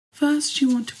First, you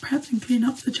want to prep and clean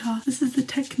up the jar. This is the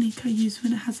technique I use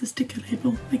when it has a sticker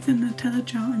label, like the Nutella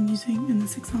jar I'm using in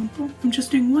this example. I'm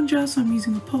just doing one jar, so I'm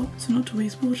using a pot, so not to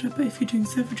waste water, but if you're doing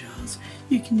several jars,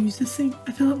 you can use the sink.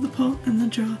 I fill up the pot and the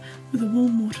jar with the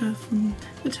warm water from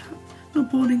the tap.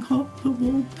 Not boiling hot, but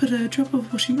warm. Put a drop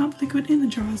of washing up liquid in the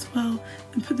jar as well,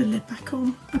 and put the lid back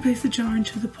on. I place the jar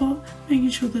into the pot,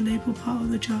 making sure the label part of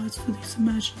the jar is fully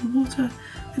submerged in the water.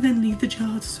 I then leave the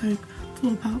jar to soak for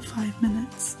about 5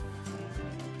 minutes.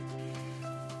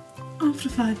 After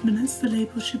 5 minutes, the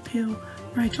label should peel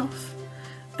right off.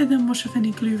 I then wash off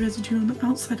any glue residue on the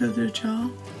outside of the jar.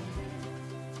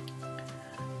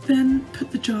 Then put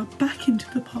the jar back into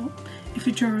the pot. If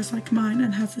your jar is like mine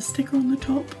and has a sticker on the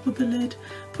top or the lid,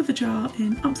 put the jar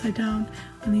in upside down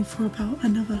and leave for about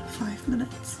another 5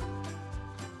 minutes.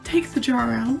 Take the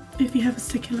jar out. If you have a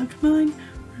sticker like mine,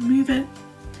 remove it.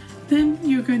 Then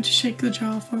you're going to shake the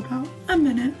jar for about a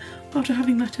minute. After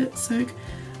having let it soak,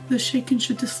 the shaking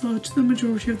should dislodge the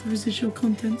majority of the residual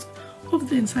contents of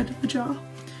the inside of the jar.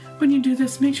 When you do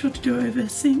this, make sure to do it over a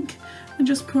sink and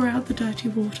just pour out the dirty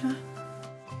water.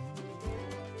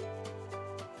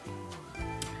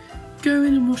 Go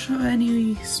in and wash out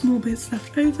any small bits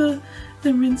left over,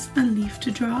 then rinse and leave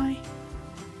to dry.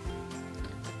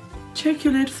 Check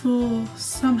your lid for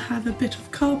some have a bit of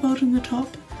cardboard on the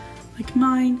top, like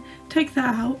mine. Take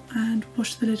that out and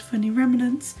wash the lid for any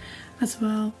remnants as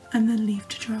well, and then leave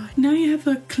to dry. Now you have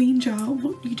a clean jar,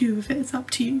 what you do with it is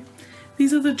up to you.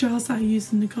 These are the jars that I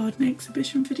used in the garden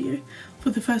exhibition video.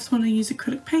 For the first one I used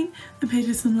acrylic paint and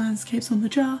painted some landscapes on the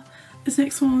jar. This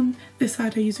next one, this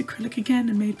side I used acrylic again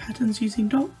and made patterns using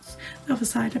dots. The other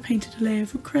side I painted a layer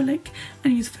of acrylic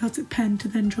and used felt tip pen to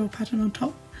then draw a pattern on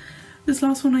top. This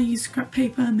last one I used scrap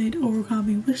paper and made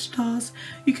origami wish stars.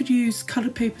 You could use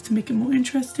coloured paper to make it more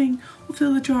interesting, or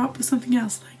fill the jar up with something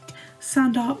else like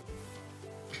sand art.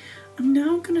 I'm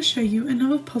now going to show you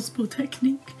another possible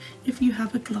technique if you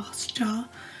have a glass jar,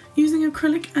 using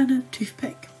acrylic and a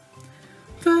toothpick.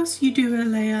 First you do a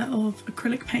layer of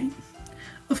acrylic paint.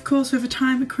 Of course, over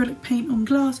time acrylic paint on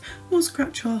glass will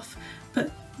scratch off,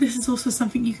 but this is also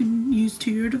something you can use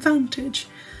to your advantage.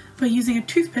 By using a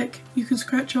toothpick you can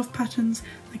scratch off patterns,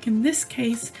 like in this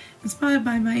case, inspired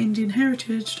by my Indian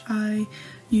heritage, I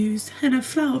used henna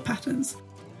flower patterns.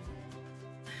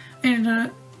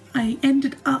 And I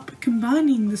ended up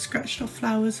combining the scratched off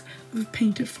flowers with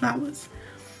painted flowers.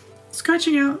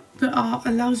 Scratching out the art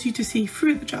allows you to see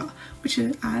through the jar, which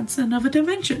adds another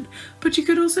dimension, but you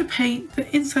could also paint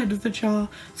the inside of the jar,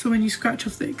 so when you scratch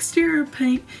off the exterior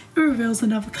paint, it reveals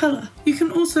another colour. You can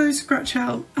also scratch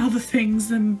out other things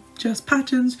than just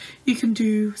patterns. You can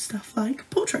do stuff like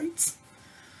portraits.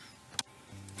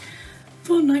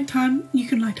 For nighttime, you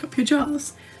can light up your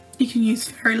jars. You can use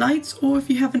fairy lights, or if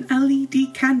you have an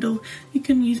LED candle, you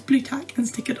can use blue tack and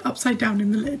stick it upside down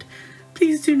in the lid.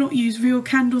 Please do not use real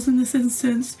candles in this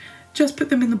instance, just put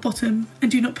them in the bottom and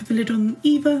do not put the lid on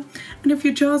either. And if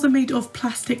your jars are made of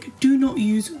plastic, do not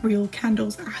use real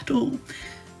candles at all.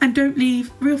 And don't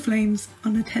leave real flames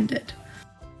unattended.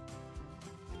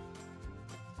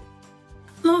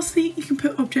 Lastly, you can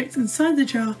put objects inside the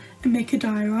jar and make a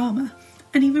diorama,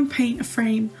 and even paint a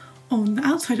frame on the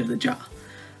outside of the jar,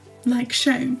 like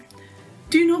shown.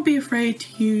 Do not be afraid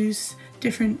to use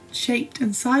different shaped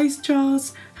and sized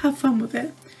jars. Have fun with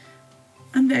it.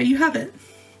 And there you have it,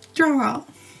 jar art.